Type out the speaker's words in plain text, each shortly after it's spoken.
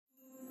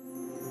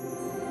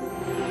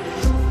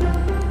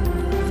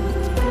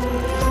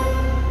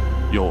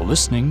You're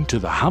listening to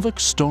the Havoc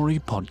Story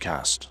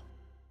Podcast.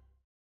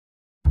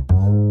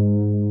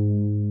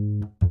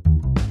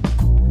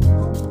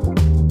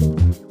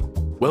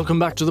 Welcome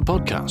back to the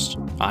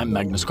podcast. I'm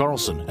Magnus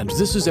Carlson, and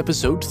this is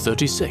episode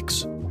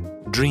 36,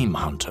 Dream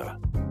Hunter,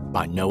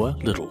 by Noah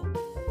Little.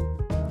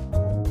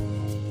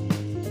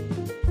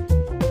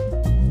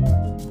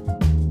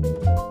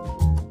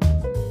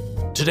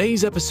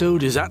 Today's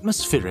episode is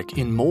atmospheric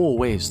in more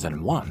ways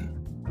than one.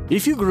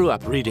 If you grew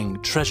up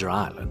reading Treasure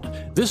Island,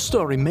 this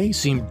story may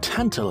seem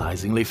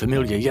tantalizingly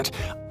familiar, yet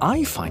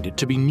I find it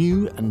to be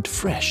new and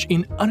fresh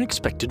in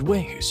unexpected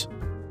ways.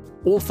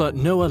 Author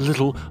Noah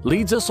Little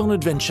leads us on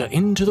adventure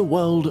into the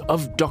world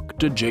of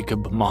Dr.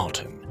 Jacob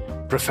Martin,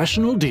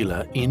 professional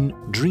dealer in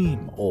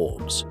dream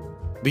orbs.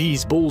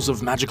 These balls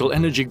of magical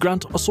energy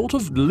grant a sort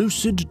of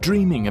lucid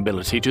dreaming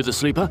ability to the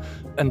sleeper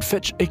and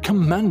fetch a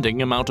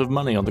commanding amount of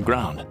money on the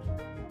ground.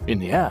 In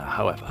the air,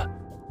 however,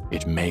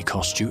 it may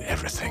cost you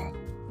everything.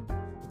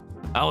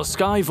 Our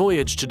sky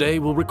voyage today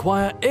will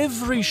require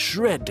every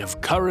shred of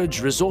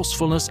courage,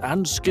 resourcefulness,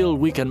 and skill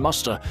we can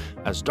muster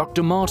as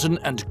Dr. Martin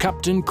and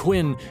Captain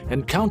Quinn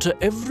encounter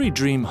every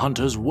dream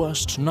hunter's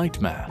worst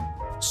nightmare.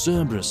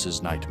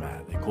 Cerberus's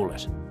nightmare, they call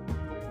it.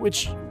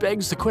 Which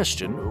begs the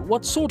question,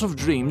 what sort of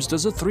dreams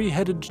does a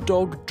three-headed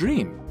dog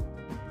dream?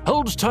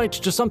 Hold tight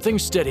to something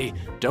steady,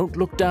 don't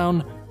look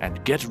down,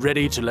 and get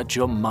ready to let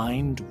your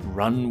mind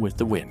run with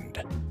the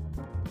wind.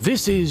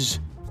 This is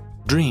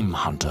Dream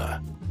Hunter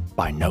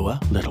by Noah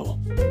Little.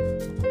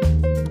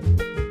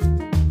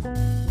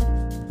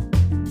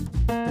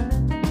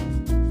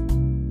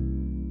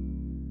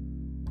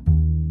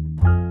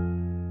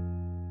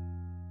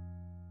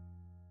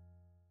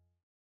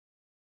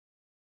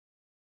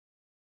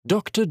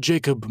 Dr.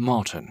 Jacob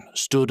Martin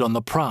stood on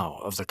the prow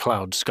of the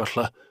Cloud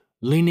Scuttler,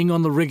 leaning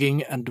on the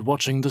rigging and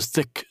watching the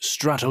thick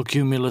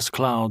stratocumulus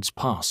clouds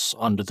pass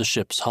under the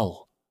ship's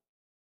hull.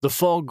 The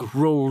fog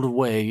rolled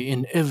away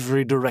in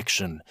every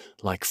direction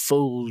like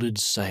folded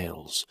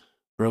sails,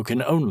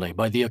 broken only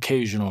by the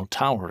occasional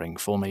towering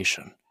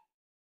formation.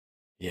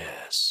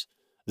 Yes,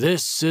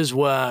 this is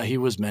where he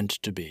was meant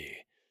to be.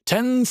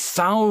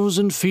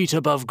 10,000 feet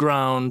above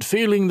ground,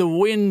 feeling the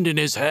wind in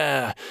his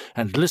hair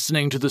and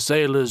listening to the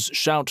sailors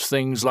shout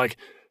things like,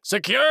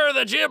 "Secure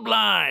the jib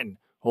line!"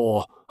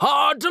 or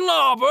 "Hard to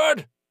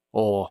larboard!"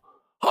 or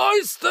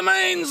 "Hoist the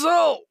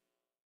mainsail!"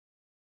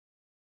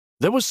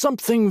 There was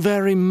something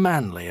very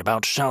manly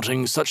about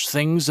shouting such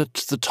things at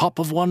the top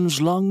of one's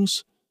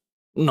lungs.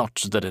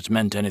 Not that it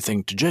meant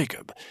anything to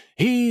Jacob.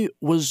 He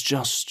was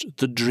just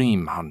the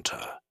dream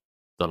hunter,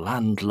 the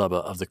landlubber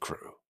of the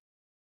crew.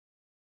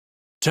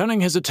 Turning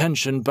his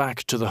attention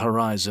back to the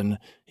horizon,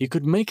 he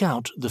could make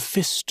out the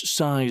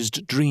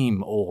fist-sized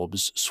dream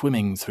orbs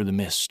swimming through the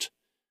mist.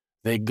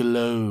 They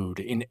glowed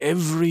in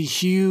every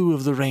hue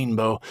of the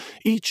rainbow,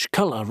 each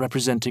color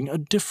representing a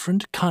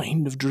different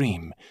kind of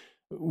dream,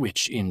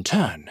 which in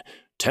turn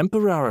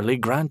temporarily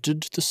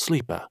granted the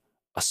sleeper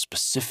a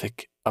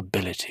specific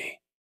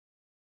ability.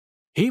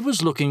 He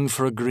was looking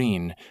for a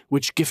green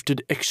which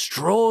gifted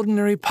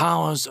extraordinary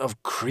powers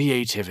of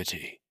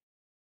creativity.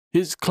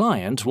 His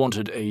client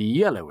wanted a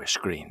yellowish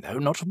green, though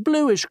not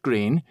bluish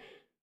green.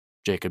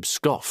 Jacob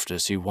scoffed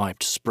as he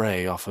wiped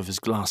spray off of his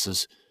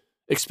glasses.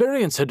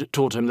 Experience had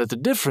taught him that the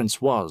difference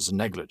was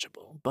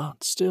negligible,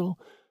 but still,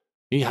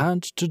 he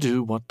had to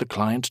do what the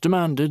client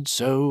demanded,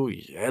 so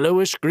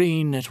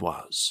yellowish-green it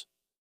was.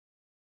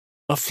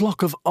 A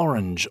flock of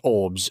orange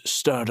orbs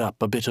stirred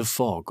up a bit of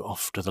fog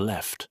off to the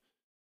left.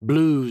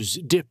 Blues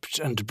dipped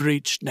and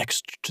breached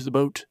next to the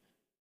boat.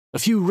 A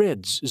few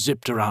reds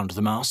zipped around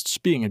the masts,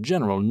 being a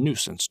general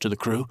nuisance to the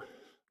crew.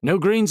 No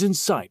greens in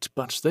sight,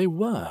 but they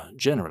were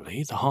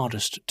generally the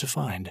hardest to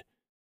find.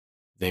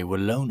 They were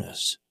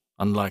loners,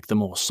 unlike the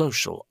more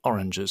social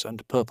oranges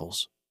and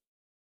purples.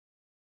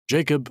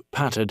 Jacob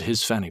patted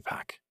his fanny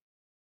pack.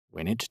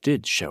 When it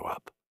did show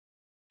up,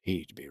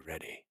 he'd be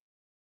ready.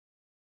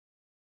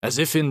 As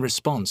if in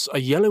response, a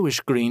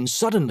yellowish-green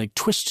suddenly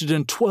twisted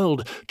and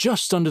twirled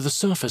just under the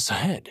surface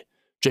ahead.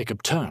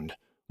 Jacob turned.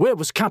 Where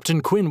was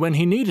Captain Quinn when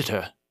he needed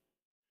her?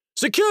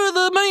 "Secure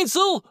the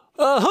mainsail!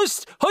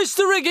 Hoist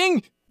the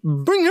rigging!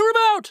 Bring her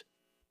about!"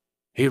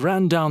 He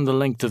ran down the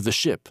length of the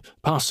ship,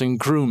 passing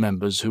crew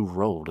members who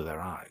rolled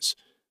their eyes.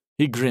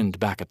 He grinned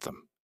back at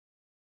them.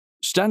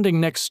 Standing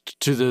next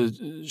to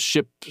the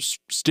ship's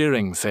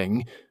steering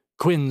thing,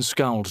 Quinn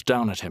scowled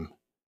down at him.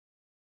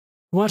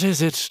 "What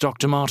is it,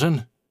 Dr.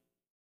 Martin?"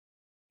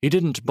 He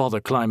didn't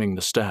bother climbing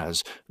the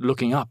stairs,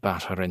 looking up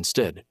at her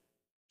instead.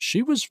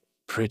 She was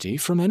pretty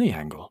from any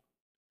angle.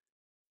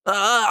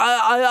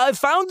 I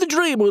found the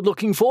dream we're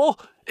looking for.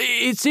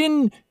 It's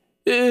in...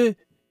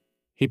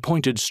 He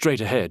pointed straight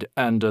ahead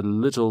and a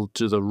little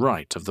to the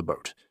right of the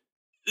boat.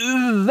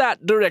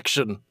 "That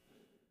direction."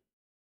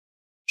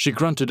 She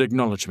grunted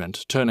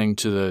acknowledgement, turning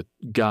to the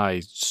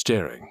guy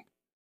steering.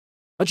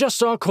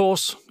 "Adjust our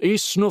course,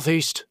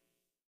 east-northeast."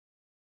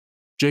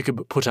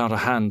 Jacob put out a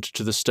hand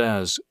to the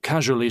stairs,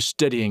 casually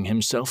steadying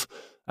himself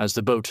as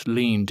the boat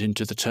leaned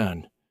into the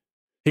turn.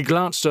 He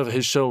glanced over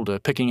his shoulder,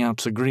 picking out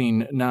the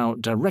green now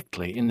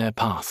directly in their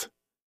path.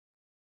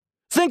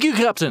 "Thank you,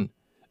 Captain,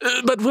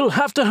 but we'll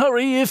have to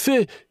hurry if..."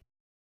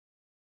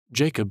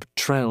 Jacob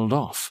trailed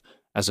off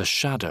as a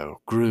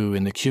shadow grew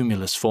in the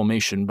cumulus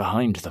formation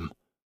behind them,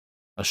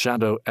 a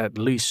shadow at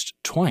least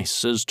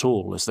twice as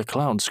tall as the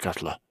Cloud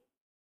Scuttler,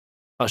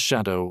 a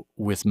shadow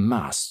with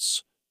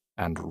masts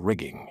and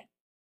rigging.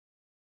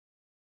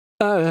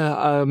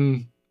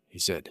 He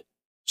said,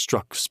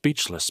 struck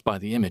speechless by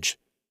the image.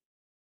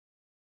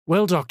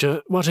 "Well,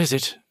 Doctor, what is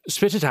it?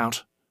 Spit it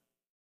out."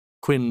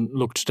 Quinn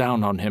looked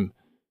down on him,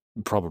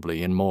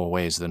 probably in more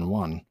ways than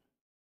one.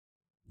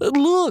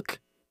 "Look!"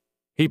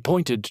 He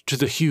pointed to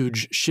the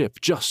huge ship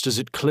just as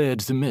it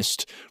cleared the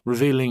mist,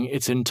 revealing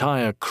its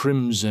entire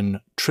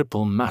crimson,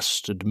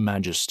 triple-masted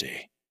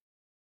majesty.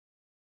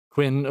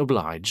 Quinn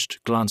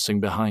obliged, glancing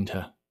behind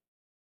her.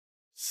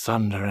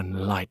 Thunder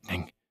and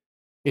lightning.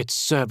 It's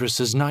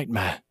Cerberus's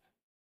nightmare.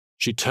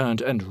 She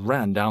turned and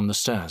ran down the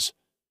stairs.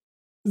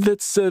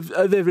 "That's a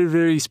very,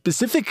 very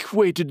specific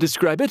way to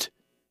describe it,"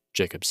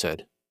 Jacob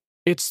said.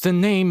 "It's the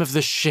name of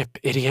the ship,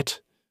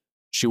 idiot."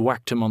 She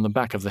whacked him on the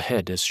back of the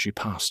head as she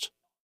passed.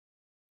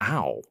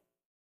 "Ow."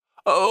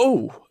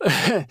 "Oh,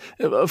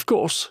 of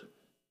course."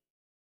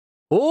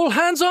 "All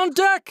hands on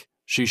deck!"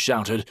 she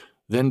shouted,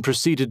 then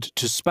proceeded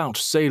to spout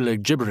sailor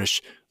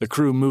gibberish, the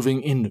crew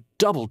moving in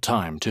double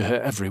time to her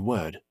every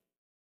word.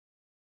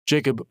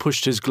 Jacob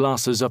pushed his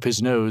glasses up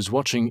his nose,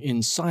 watching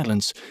in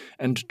silence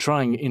and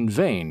trying in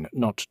vain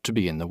not to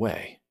be in the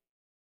way.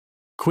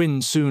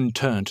 Quinn soon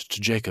turned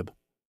to Jacob.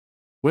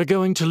 "We're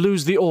going to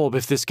lose the orb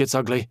if this gets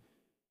ugly.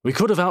 We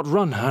could have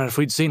outrun her if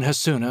we'd seen her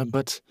sooner,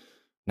 but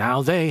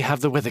now they have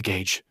the weather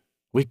gauge.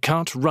 We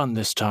can't run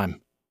this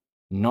time.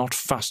 Not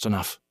fast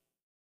enough."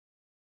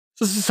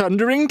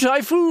 "Thundering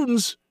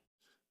typhoons!"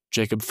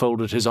 Jacob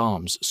folded his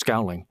arms,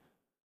 scowling.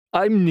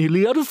 "I'm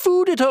nearly out of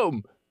food at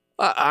home.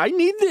 I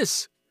need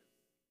this."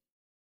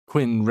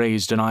 Quinn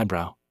raised an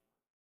eyebrow.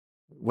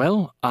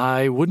 "Well,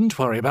 I wouldn't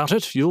worry about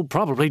it. You'll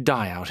probably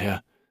die out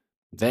here.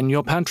 Then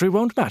your pantry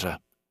won't matter."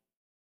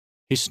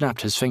 He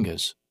snapped his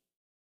fingers.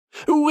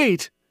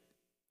 "Wait!"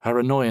 Her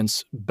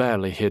annoyance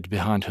barely hid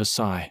behind her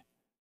sigh.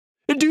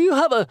 "Do you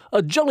have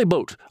a jolly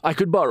boat I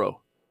could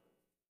borrow?"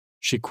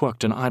 She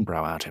quirked an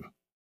eyebrow at him.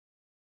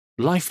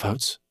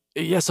 "Lifeboats?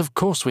 Yes, of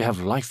course we have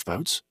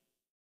lifeboats."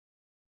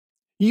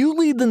 "You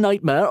lead the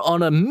Nightmare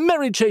on a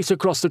merry chase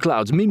across the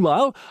clouds.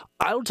 Meanwhile,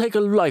 I'll take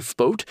a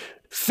lifeboat,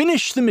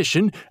 finish the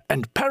mission,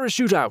 and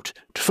parachute out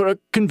for a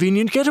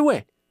convenient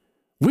getaway.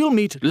 We'll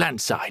meet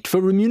landside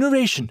for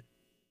remuneration."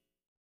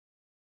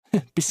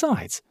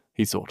 Besides,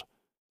 he thought,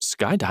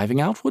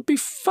 skydiving out would be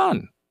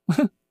fun.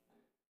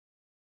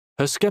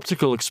 Her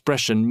skeptical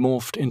expression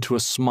morphed into a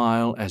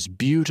smile as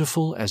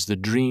beautiful as the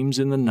dreams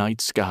in the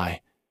night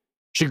sky.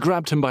 She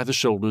grabbed him by the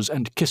shoulders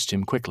and kissed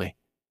him quickly.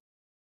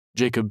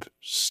 Jacob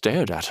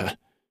stared at her.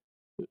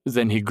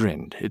 Then he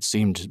grinned. It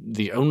seemed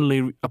the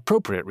only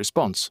appropriate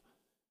response.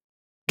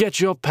 "Get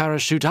your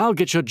parachute, I'll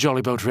get your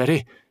jolly boat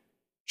ready."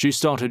 She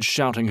started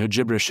shouting her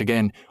gibberish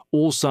again,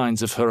 all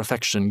signs of her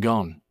affection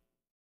gone.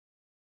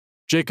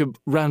 Jacob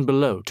ran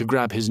below to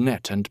grab his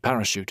net and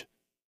parachute.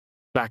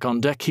 Back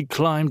on deck, he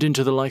climbed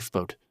into the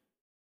lifeboat.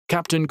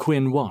 Captain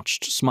Quinn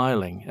watched,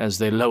 smiling, as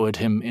they lowered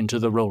him into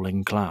the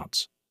rolling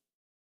clouds.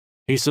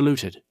 He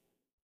saluted.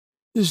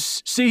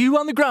 "See you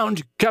on the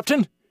ground,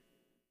 Captain."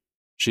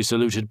 She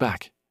saluted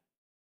back.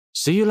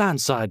 "See you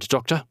landside,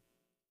 Doctor."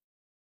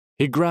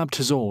 He grabbed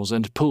his oars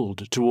and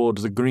pulled toward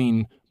the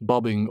green,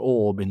 bobbing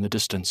orb in the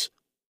distance.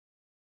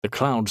 The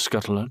Cloud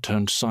Scuttler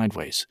turned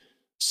sideways,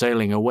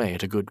 sailing away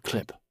at a good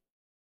clip.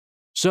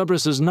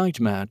 Cerberus's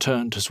Nightmare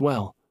turned as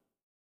well.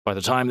 By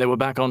the time they were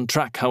back on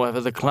track,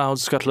 however, the Cloud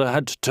Scuttler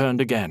had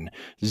turned again,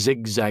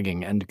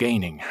 zigzagging and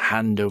gaining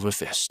hand over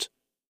fist.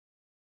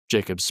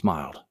 Jacob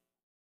smiled.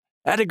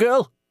 "Atta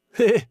girl!"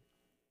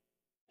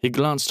 He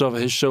glanced over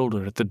his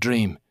shoulder at the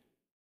dream.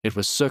 It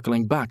was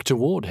circling back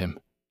toward him.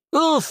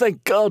 "Oh,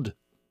 thank God!"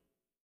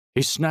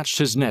 He snatched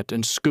his net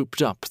and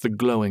scooped up the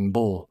glowing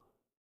ball.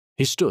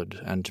 He stood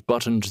and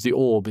buttoned the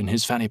orb in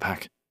his fanny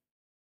pack.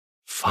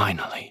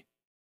 Finally,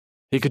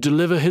 he could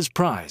deliver his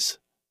prize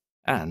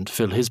and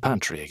fill his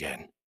pantry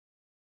again.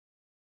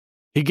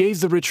 He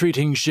gave the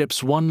retreating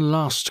ships one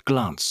last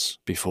glance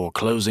before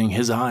closing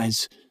his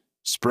eyes,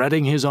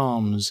 spreading his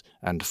arms,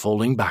 and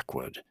falling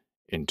backward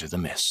into the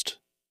mist.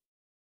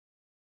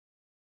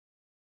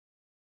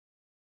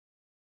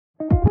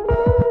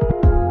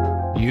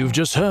 You've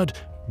just heard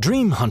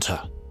Dream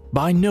Hunter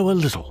by Noah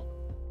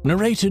Little,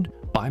 narrated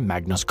by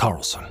Magnus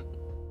Carlson.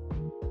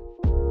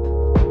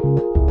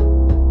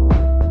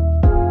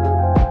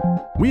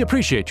 We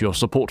appreciate your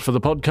support for the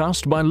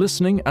podcast by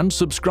listening and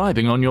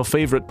subscribing on your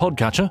favorite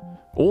podcatcher,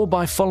 or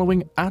by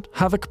following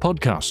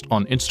 @HavocPodcast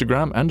on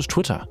Instagram and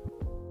Twitter.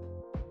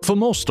 For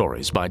more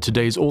stories by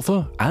today's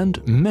author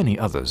and many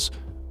others,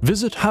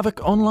 visit Havoc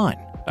online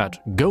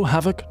at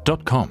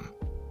gohavoc.com.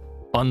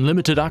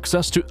 Unlimited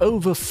access to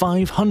over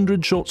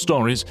 500 short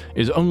stories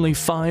is only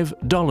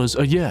 $5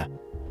 a year.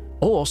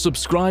 Or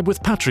subscribe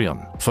with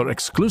Patreon for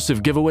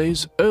exclusive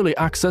giveaways, early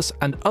access,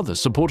 and other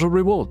supporter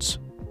rewards.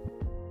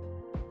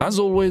 As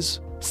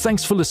always,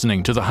 thanks for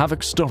listening to the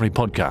Havoc Story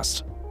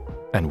Podcast,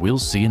 and we'll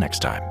see you next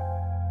time.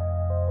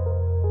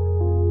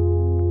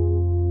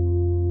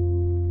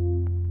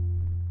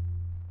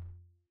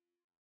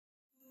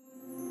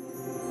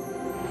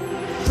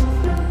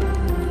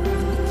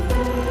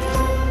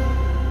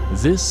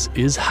 This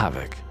is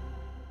Havoc,